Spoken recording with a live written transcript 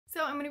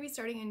So I'm going to be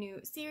starting a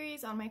new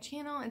series on my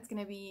channel. It's going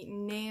to be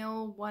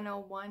nail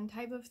 101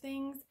 type of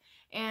things,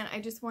 and I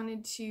just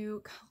wanted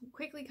to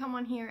quickly come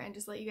on here and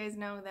just let you guys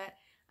know that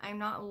I'm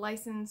not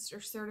licensed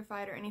or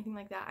certified or anything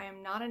like that. I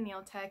am not a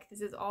nail tech.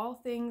 This is all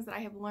things that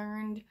I have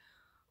learned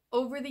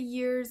over the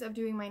years of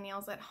doing my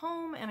nails at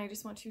home, and I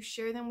just want to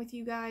share them with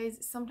you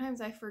guys.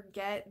 Sometimes I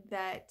forget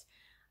that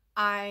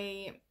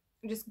I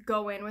just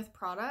go in with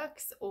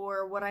products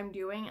or what I'm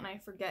doing, and I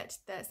forget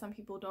that some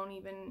people don't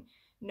even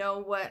know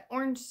what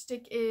orange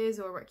stick is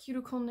or what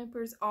cuticle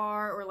nippers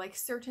are, or like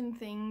certain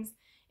things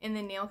in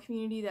the nail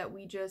community that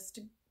we just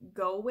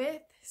go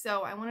with.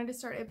 So I wanted to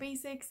start at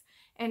basics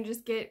and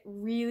just get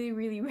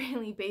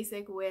really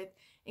basic with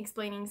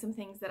explaining some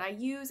things that I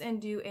use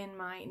and do in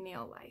my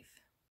nail life.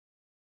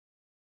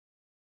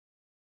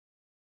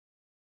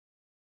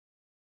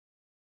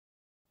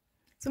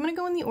 So I'm going to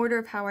go in the order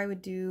of how I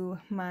would do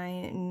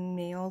my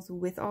nails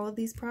with all of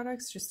these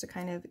products, just to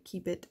kind of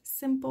keep it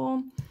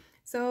simple.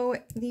 So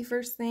the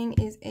first thing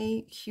is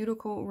a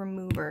cuticle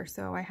remover.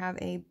 So I have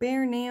a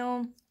bare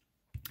nail.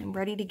 I'm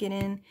ready to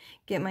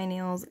get my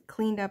nails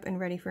cleaned up and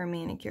ready for a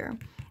manicure.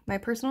 My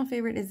personal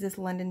favorite is this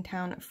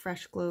Londontown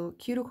Fresh Glow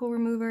cuticle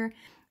remover.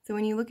 So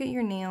when you look at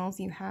your nails,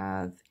 you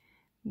have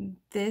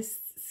this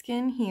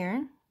skin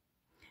here,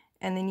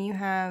 and then you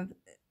have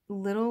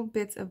little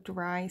bits of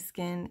dry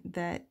skin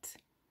that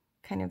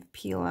kind of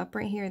peel up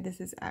right here. This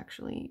is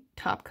actually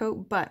top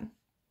coat, but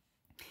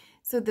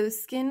so the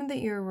skin that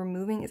you're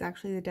removing is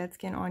actually the dead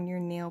skin on your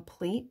nail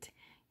plate.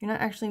 You're not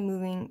actually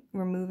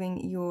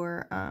removing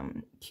your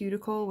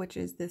cuticle, which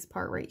is this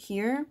part right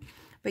here,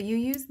 but you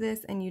use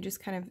this and you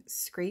just kind of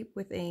scrape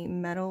with a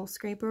metal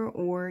scraper,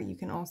 or you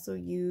can also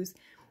use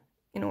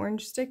an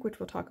orange stick, which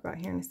we'll talk about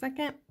here in a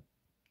second,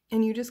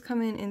 and you just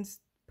come in and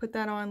put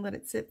that on, let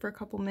it sit for a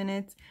couple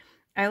minutes.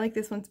 I like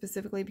this one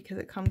specifically because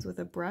it comes with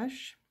a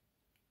brush.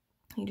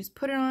 You just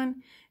put it on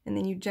and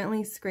then you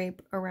gently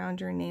scrape around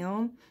your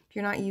nail. If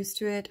you're not used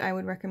to it, I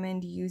would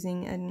recommend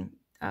using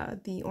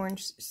the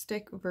orange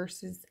stick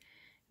versus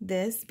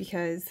this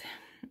because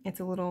it's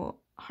a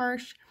little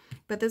harsh,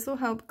 but this will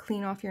help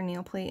clean off your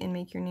nail plate and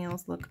make your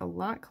nails look a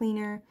lot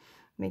cleaner,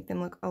 make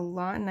them look a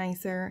lot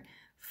nicer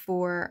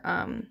for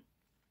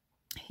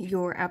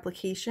your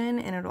application,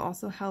 and it'll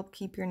also help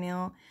keep your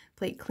nail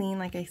plate clean,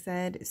 like I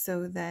said,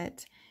 so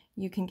that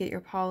you can get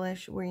your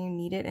polish where you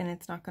need it and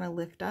it's not going to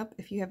lift up.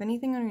 If you have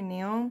anything on your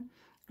nail,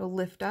 it'll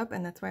lift up,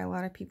 and that's why a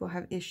lot of people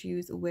have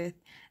issues with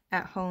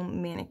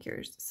at-home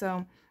manicures.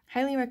 So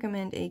highly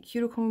recommend a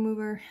cuticle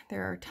remover.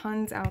 There are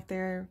tons out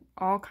there,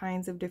 all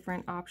kinds of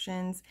different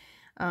options.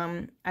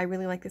 I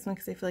really like this one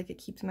because I feel like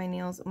it keeps my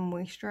nails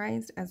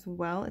moisturized as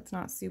well. It's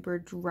not super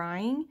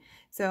drying,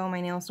 so my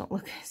nails don't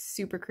look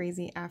super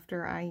crazy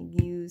after I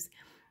use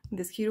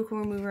this cuticle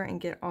remover and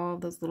get all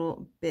of those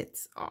little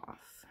bits off.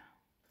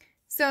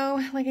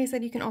 So, like I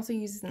said, you can also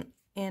use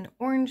an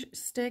orange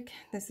stick.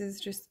 This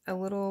is just a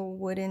little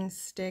wooden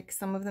stick.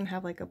 Some of them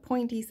have like a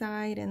pointy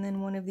side, and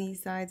then one of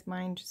these sides,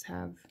 mine just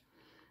have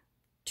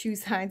two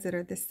sides that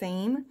are the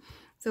same.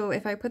 So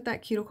if I put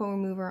that cuticle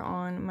remover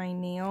on my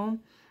nail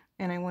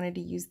and I wanted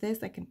to use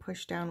this, I can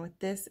push down with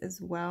this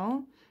as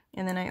well.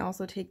 And then I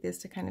also take this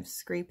to kind of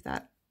scrape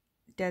that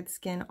dead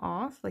skin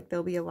off. Like,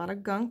 there'll be a lot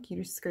of gunk,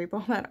 you just scrape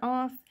all that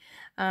off.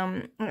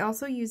 I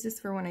also use this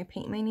for when I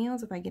paint my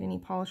nails. If I get any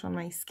polish on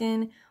my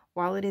skin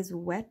while it is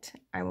wet,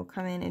 I will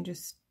come in and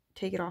just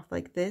take it off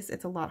like this.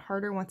 It's a lot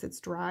harder once it's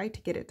dry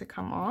to get it to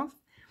come off.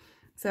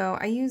 So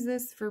I use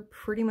this for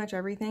pretty much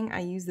everything. I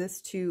use this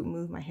to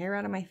move my hair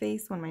out of my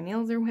face when my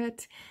nails are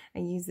wet. I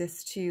use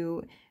this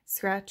to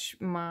scratch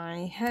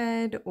my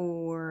head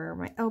or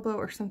my elbow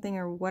or something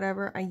or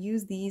whatever. I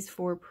use these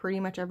for pretty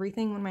much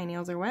everything when my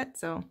nails are wet.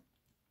 So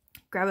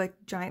grab a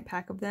giant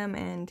pack of them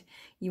and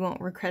you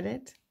won't regret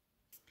it.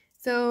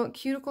 So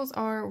cuticles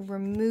are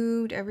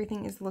removed.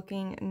 Everything is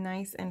looking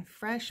nice and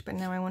fresh, but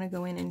now I want to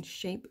go in and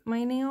shape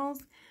my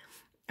nails.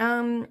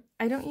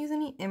 I don't use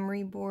any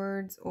emery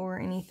boards or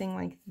anything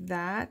like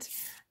that.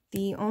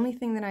 The only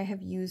thing that I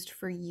have used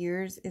for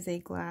years is a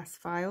glass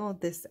file.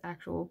 This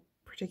actual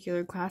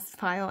particular glass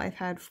file I've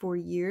had for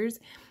years.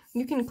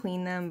 You can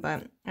clean them,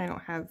 but I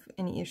don't have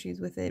any issues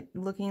with it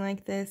looking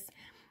like this.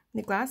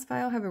 The glass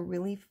file have a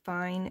really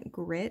fine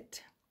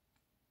grit,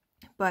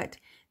 but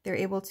they're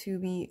able to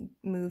be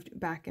moved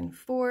back and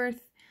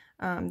forth.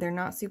 They're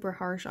not super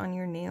harsh on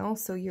your nail,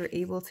 so you're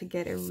able to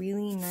get a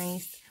really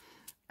nice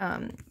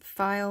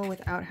file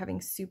without having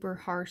super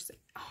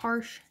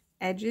harsh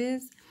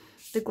edges.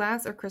 The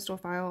glass or crystal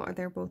file,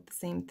 they're both the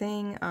same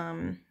thing.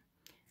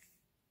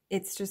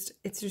 It's just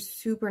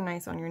super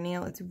nice on your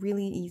nail. It's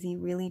really easy,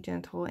 really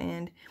gentle,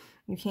 and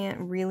you can't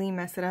really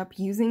mess it up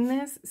using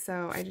this.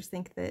 So I just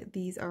think that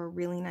these are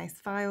really nice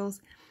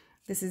files.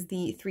 This is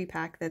the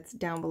 3-pack that's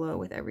down below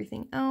with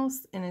everything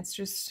else, and it's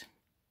just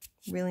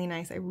really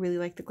nice. I really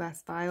like the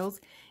glass files.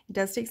 It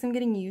does take some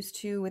getting used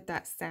to with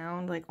that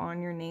sound like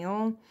on your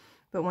nail,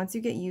 but once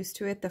you get used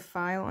to it, the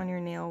file on your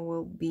nail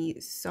will be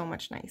so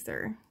much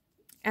nicer.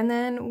 And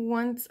then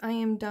once I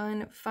am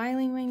done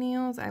filing my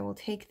nails, I will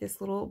take this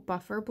little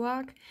buffer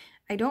block.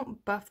 I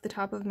don't buff the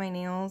top of my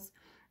nails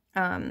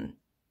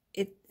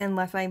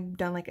unless I've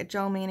done like a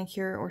gel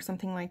manicure or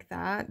something like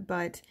that,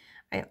 but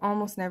I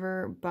almost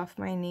never buff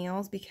my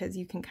nails because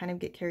you can kind of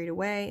get carried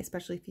away,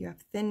 especially if you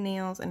have thin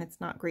nails and it's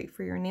not great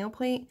for your nail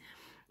plate.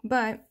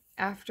 But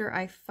after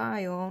I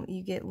file,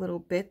 you get little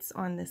bits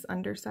on this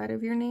underside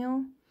of your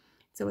nail.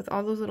 So with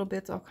all those little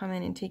bits, I'll come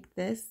in and take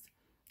this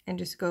and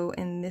just go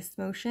in this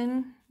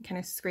motion, kind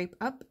of scrape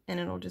up, and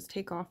it'll just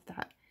take off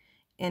that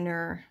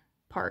inner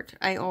part.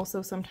 I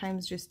also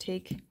sometimes just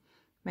take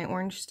my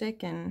orange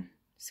stick and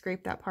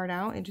scrape that part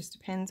out. It just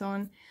depends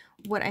on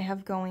what I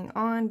have going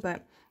on,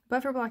 but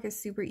buffer block is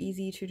super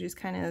easy to just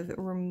kind of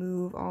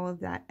remove all of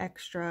that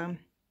extra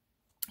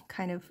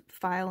kind of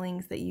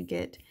filings that you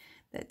get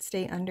that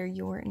stay under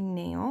your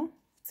nail.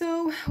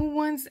 So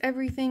once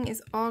everything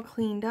is all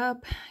cleaned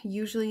up,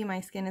 usually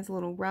my skin is a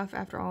little rough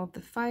after all of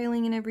the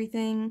filing and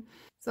everything.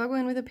 So I'll go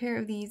in with a pair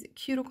of these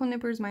cuticle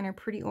nippers. Mine are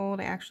pretty old.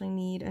 I actually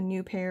need a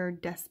new pair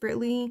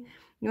desperately.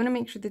 You want to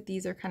make sure that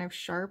these are kind of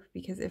sharp,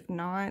 because if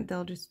not,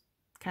 they'll just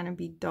kind of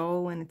be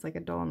dull, and it's like a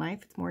dull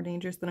knife. It's more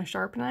dangerous than a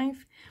sharp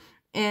knife.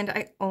 And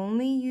I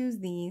only use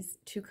these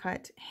to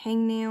cut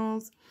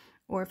hangnails,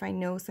 or if I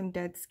know some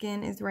dead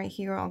skin is right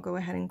here, I'll go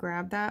ahead and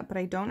grab that. But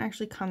I don't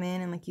actually come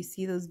in and like you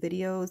see those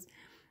videos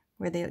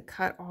where they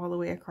cut all the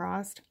way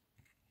across.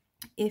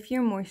 If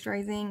you're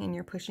moisturizing and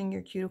you're pushing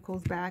your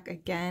cuticles back,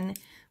 again,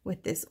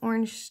 with this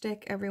orange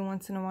stick every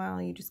once in a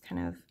while, you just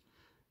kind of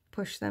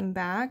push them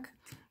back,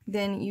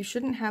 then you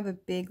shouldn't have a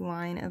big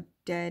line of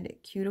dead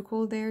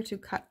cuticle there to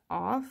cut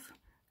off.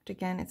 Which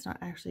again, it's not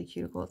actually a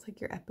cuticle, it's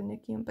like your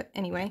eponychium. But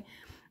anyway,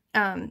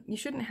 you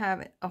shouldn't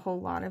have a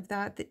whole lot of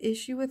that. The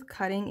issue with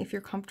cutting, if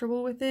you're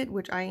comfortable with it,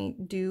 which I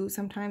do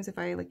sometimes if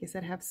I, like I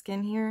said, have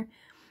skin here,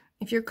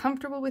 if you're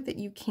comfortable with it,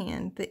 you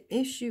can. The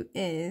issue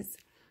is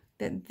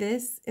that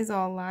this is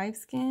all live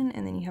skin,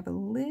 and then you have a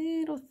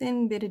little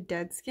thin bit of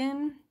dead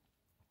skin.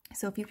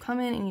 So if you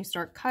come in and you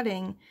start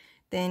cutting,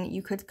 then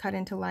you could cut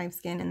into live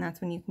skin, and that's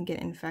when you can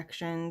get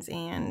infections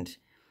and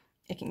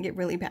it can get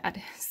really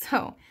bad.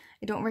 So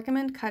I don't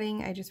recommend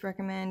cutting. I just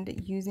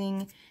recommend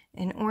using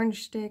an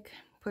orange stick,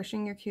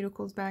 pushing your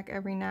cuticles back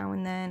every now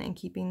and then, and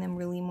keeping them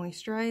really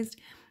moisturized,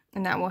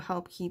 and that will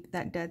help keep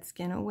that dead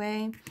skin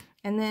away.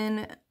 And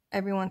then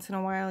every once in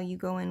a while you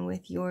go in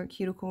with your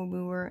cuticle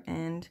remover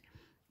and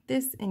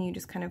this, and you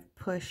just kind of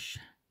push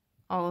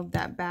all of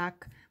that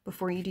back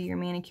before you do your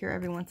manicure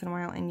every once in a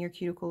while, and your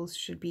cuticles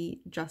should be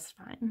just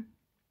fine.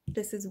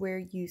 This is where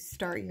you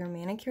start your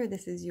manicure.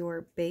 This is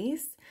your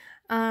base.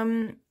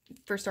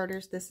 For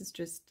starters, this is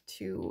just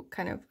to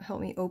kind of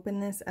help me open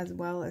this as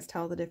well as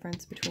tell the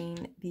difference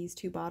between these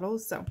two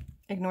bottles. So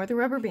ignore the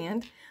rubber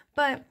band,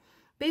 but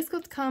base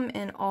coats come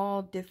in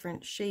all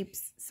different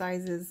shapes,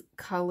 sizes,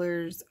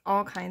 colors,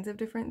 all kinds of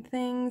different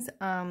things.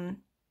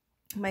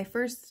 My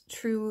first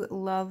true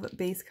love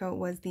base coat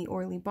was the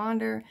Orly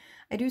Bonder.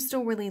 I do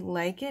still really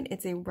like it.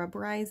 It's a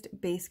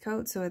rubberized base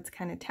coat, so it's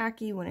kind of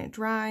tacky when it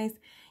dries,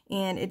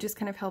 and it just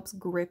kind of helps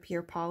grip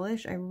your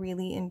polish. I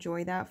really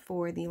enjoy that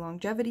for the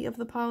longevity of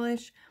the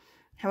polish.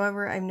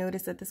 However, I've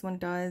noticed that this one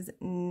does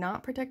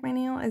not protect my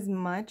nail as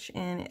much,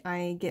 and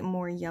I get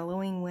more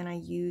yellowing when I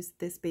use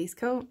this base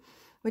coat,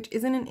 which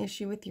isn't an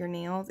issue with your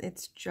nails.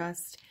 It's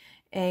just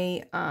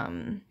a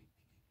kind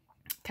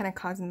of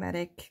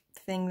cosmetic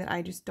thing that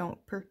I just don't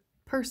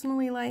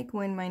personally like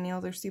when my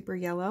nails are super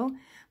yellow.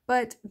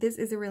 But this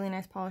is a really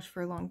nice polish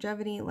for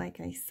longevity, like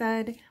I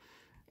said.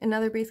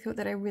 Another base coat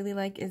that I really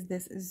like is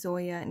this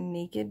Zoya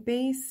Naked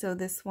Base. So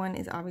this one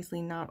is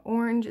obviously not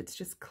orange, it's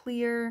just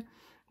clear,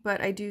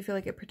 but I do feel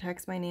like it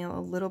protects my nail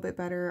a little bit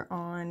better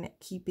on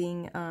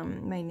keeping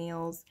my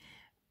nails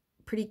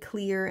pretty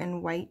clear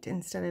and white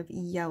instead of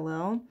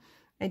yellow.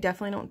 I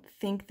definitely don't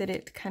think that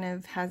it kind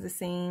of has the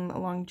same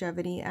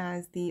longevity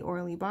as the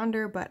Orly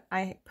Bonder, but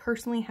I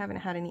personally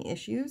haven't had any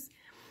issues.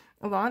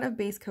 A lot of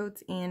base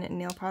coats and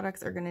nail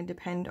products are going to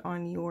depend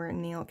on your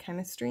nail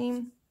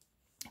chemistry.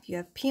 If you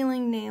have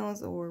peeling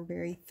nails or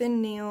very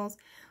thin nails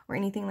or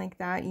anything like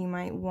that, you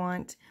might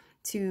want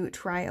to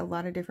try a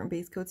lot of different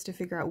base coats to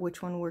figure out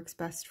which one works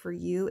best for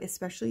you,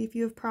 especially if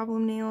you have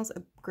problem nails.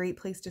 A great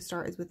place to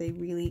start is with a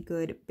really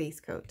good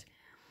base coat.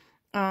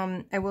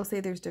 I will say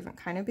there's different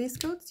kind of base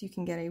coats. You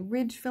can get a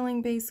ridge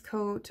filling base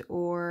coat,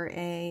 or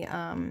a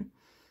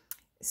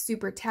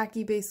super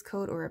tacky base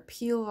coat, or a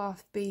peel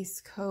off base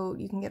coat.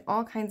 You can get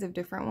all kinds of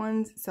different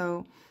ones.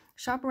 So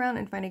shop around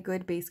and find a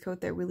good base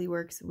coat that really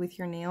works with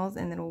your nails,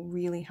 and that'll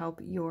really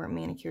help your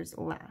manicures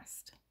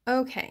last.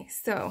 Okay,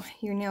 so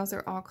your nails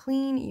are all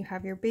clean, you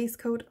have your base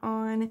coat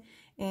on,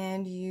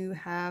 and you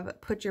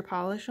have put your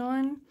polish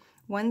on.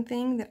 One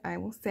thing that I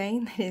will say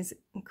that is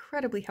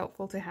incredibly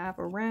helpful to have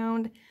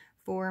around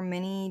for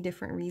many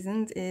different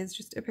reasons is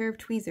just a pair of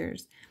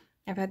tweezers.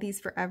 I've had these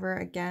forever.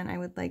 Again, I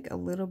would like a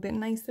little bit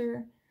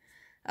nicer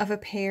of a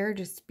pair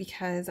just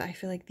because I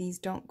feel like these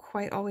don't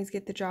quite always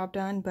get the job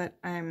done, but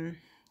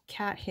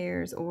cat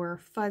hairs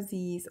or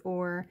fuzzies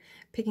or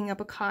picking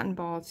up a cotton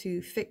ball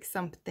to fix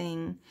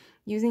something,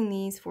 using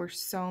these for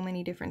so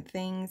many different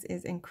things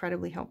is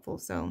incredibly helpful.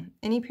 So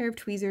any pair of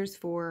tweezers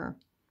for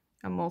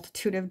a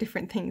multitude of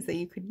different things that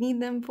you could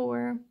need them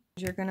for.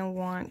 You're going to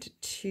want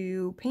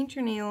to paint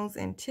your nails,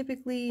 and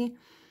typically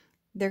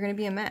they're going to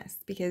be a mess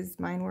because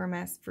mine were a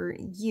mess for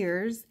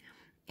years.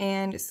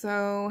 And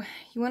so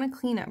you want a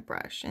cleanup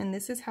brush, and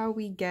this is how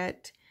we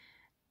get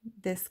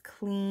this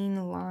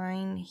clean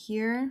line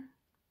here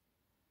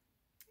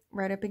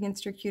right up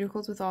against your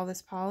cuticles with all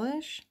this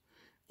polish,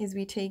 is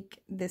we take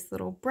this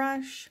little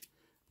brush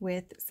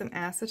with some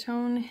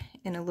acetone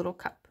in a little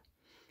cup.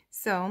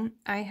 So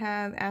I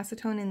have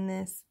acetone in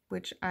this,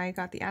 which I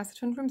got the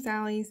acetone from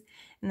Sally's,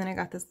 and then I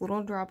got this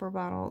little dropper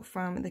bottle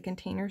from the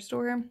Container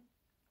Store.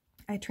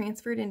 I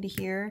transferred into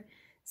here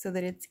so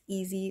that it's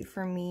easy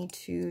for me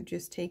to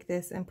just take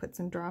this and put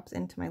some drops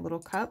into my little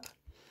cup.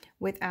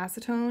 With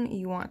acetone,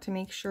 you want to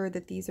make sure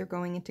that these are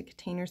going into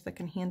containers that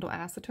can handle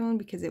acetone,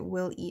 because it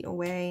will eat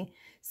away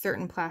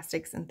certain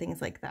plastics and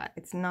things like that.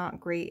 It's not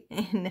great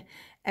in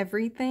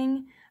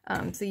everything,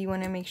 so you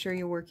want to make sure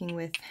you're working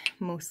with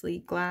mostly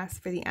glass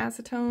for the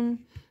acetone.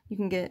 You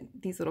can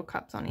get these little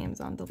cups on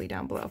Amazon, they'll be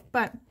down below.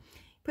 But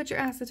put your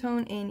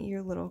acetone in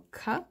your little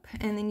cup,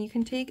 and then you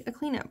can take a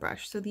cleanup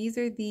brush. So these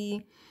are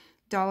the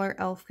 $1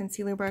 e.l.f.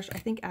 concealer brush. I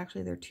think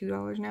actually they're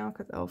 $2 now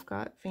because e.l.f.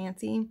 got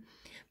fancy.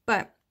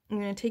 But I'm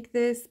going to take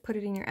this, put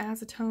it in your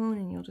acetone,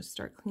 and you'll just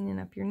start cleaning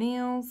up your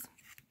nails.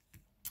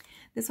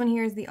 This one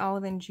here is the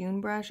Olive and June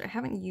brush. I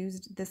haven't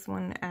used this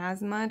one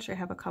as much. I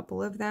have a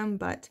couple of them,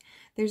 but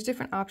there's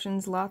different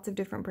options. Lots of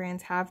different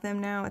brands have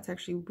them now. It's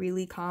actually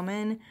really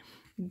common.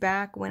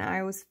 Back when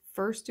I was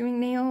first doing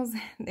nails,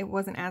 it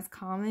wasn't as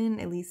common,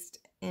 at least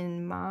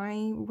in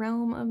my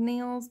realm of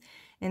nails.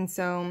 And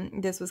so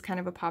this was kind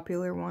of a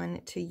popular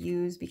one to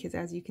use because,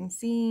 as you can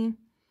see,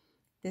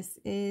 this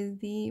is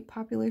the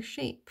popular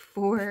shape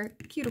for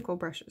cuticle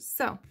brushes.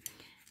 So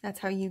that's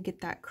how you get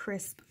that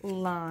crisp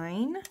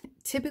line.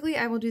 Typically,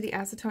 I will do the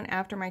acetone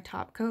after my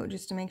top coat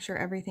just to make sure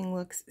everything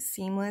looks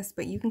seamless,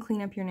 but you can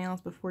clean up your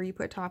nails before you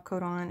put top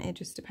coat on. It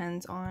just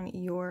depends on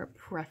your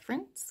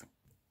preference.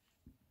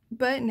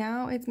 But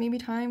now it's maybe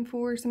time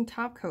for some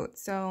top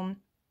coats. So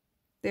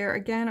there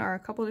again are a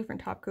couple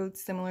different top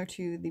coats similar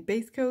to the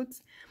base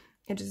coats.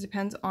 It just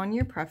depends on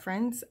your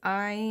preference.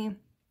 I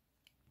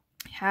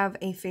have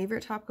a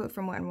favorite top coat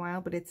from Wet n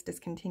Wild, but it's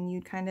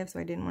discontinued kind of, so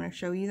I didn't want to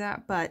show you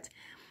that. But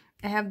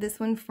I have this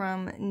one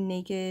from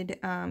Naked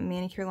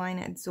Manicure line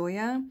at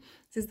Zoya.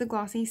 This is the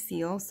Glossy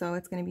Seal, so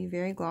it's going to be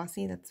very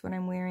glossy. That's what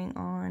I'm wearing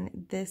on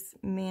this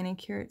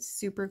manicure. It's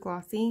super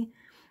glossy.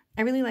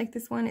 I really like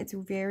this one. It's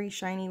very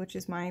shiny, which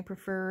is my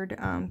preferred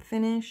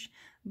finish,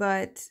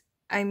 but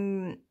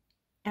I'm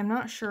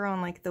not sure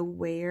on like the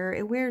wear.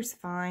 It wears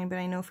fine, but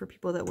I know for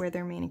people that wear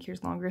their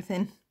manicures longer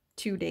than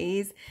 2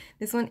 days,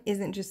 this one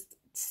isn't just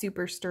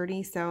super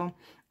sturdy. So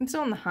I'm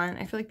still on the hunt.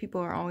 I feel like people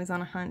are always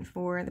on a hunt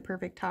for the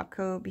perfect top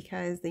coat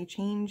because they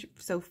change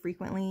so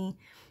frequently.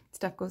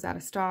 Stuff goes out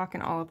of stock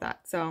and all of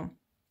that. So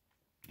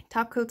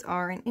top coats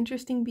are an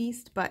interesting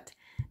beast, but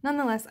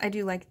nonetheless, I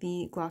do like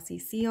the Glossy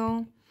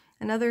Seal.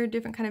 Another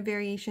different kind of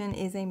variation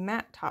is a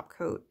matte top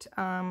coat.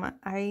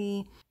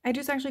 I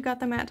just actually got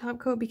the matte top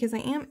coat because I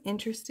am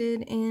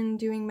interested in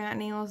doing matte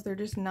nails. They're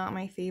just not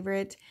my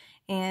favorite,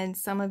 and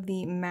some of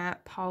the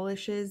matte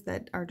polishes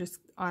that are just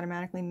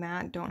automatically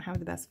matte don't have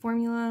the best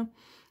formula.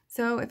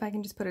 So if I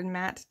can just put a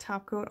matte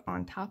top coat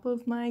on top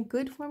of my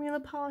good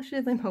formula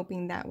polishes, I'm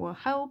hoping that will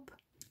help.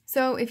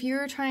 So if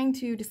you're trying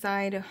to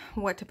decide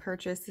what to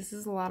purchase, this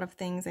is a lot of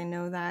things. I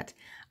know that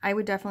I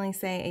would definitely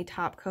say a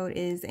top coat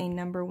is a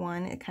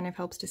 #1. It kind of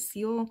helps to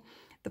seal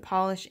the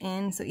polish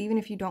in. So even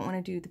if you don't want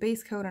to do the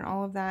base coat and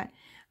all of that,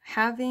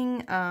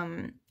 having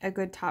a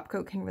good top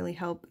coat can really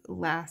help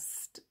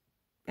last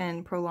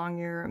and prolong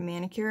your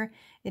manicure.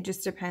 It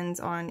just depends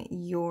on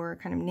your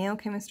kind of nail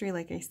chemistry,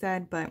 like I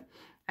said, but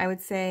I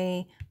would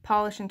say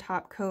polish and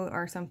top coat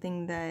are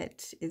something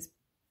that is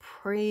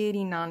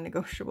pretty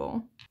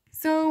non-negotiable.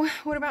 So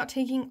what about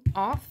taking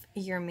off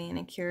your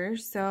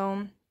manicures?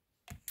 So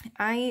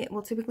I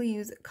will typically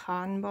use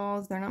cotton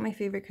balls. They're not my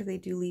favorite because they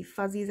do leave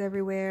fuzzies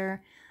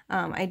everywhere.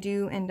 I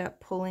do end up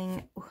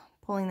pulling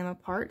them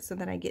apart so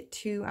that I get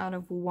 2 out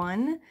of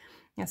 1.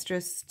 That's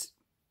just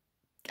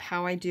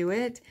how I do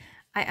it.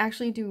 I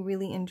actually do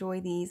really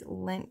enjoy these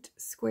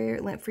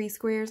lint-free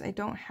squares. I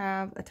don't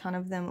have a ton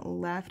of them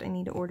left. I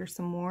need to order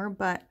some more,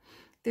 but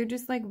they're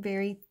just like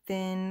very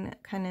thin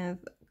kind of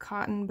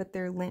cotton, but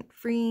they're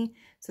lint-free,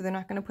 so they're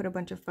not going to put a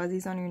bunch of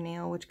fuzzies on your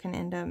nail, which can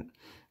end up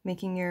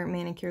making your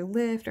manicure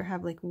lift or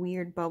have like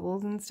weird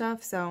bubbles and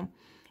stuff. So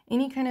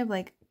any kind of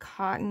like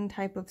cotton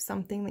type of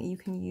something that you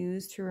can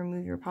use to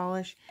remove your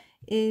polish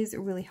is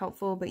really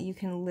helpful, but you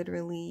can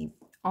literally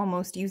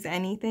almost use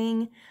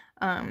anything.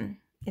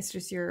 It's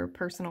just your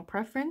personal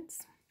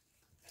preference.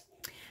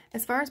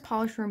 As far as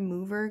polish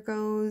remover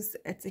goes,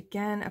 it's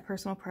again a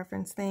personal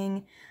preference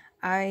thing.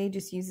 I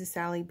just use the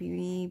Sally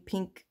Beauty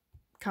pink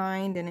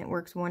kind and it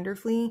works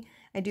wonderfully.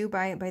 I do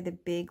buy it by the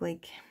big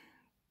like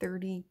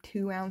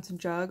 32-ounce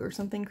jug or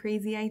something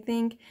crazy, I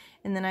think.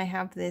 And then I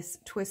have this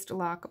twist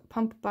lock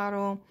pump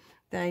bottle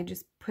that I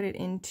just put it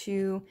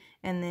into,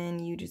 and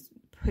then you just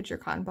put your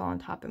cotton ball on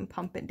top and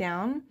pump it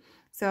down.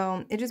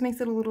 So it just makes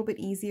it a little bit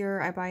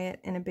easier. I buy it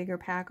in a bigger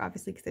pack,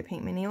 obviously, because I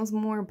paint my nails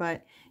more,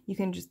 but you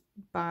can just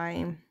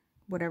buy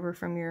whatever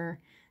from your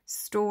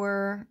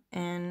store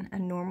and a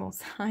normal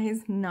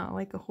size, not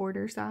like a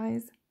hoarder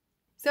size.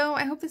 So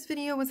I hope this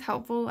video was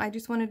helpful. I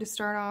just wanted to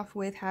start off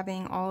with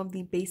having all of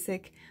the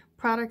basic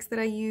products that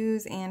I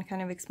use and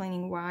kind of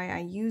explaining why I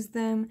use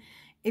them.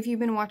 If you've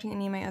been watching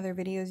any of my other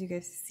videos, you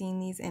guys have seen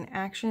these in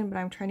action, but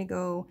I'm trying to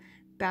go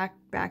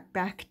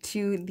back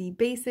to the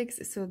basics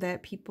so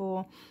that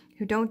people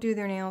who don't do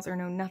their nails or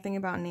know nothing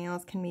about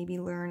nails can maybe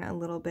learn a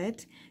little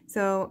bit.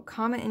 So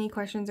comment any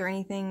questions or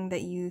anything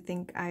that you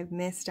think I've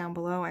missed down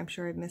below. I'm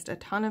sure I've missed a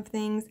ton of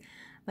things.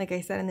 Like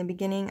I said in the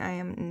beginning, I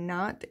am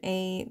not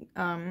a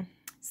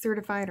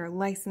certified or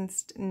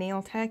licensed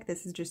nail tech.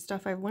 This is just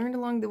stuff I've learned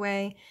along the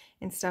way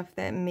and stuff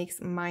that makes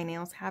my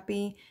nails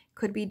happy.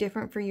 Could be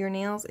different for your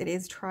nails. It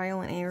is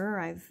trial and error.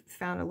 I've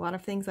found a lot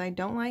of things I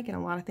don't like and a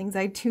lot of things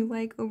I do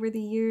like over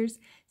the years.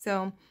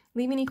 So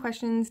leave any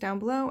questions down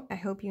below. I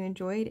hope you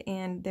enjoyed,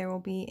 and there will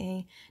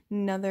be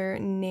another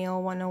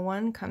Nail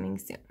 101 coming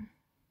soon.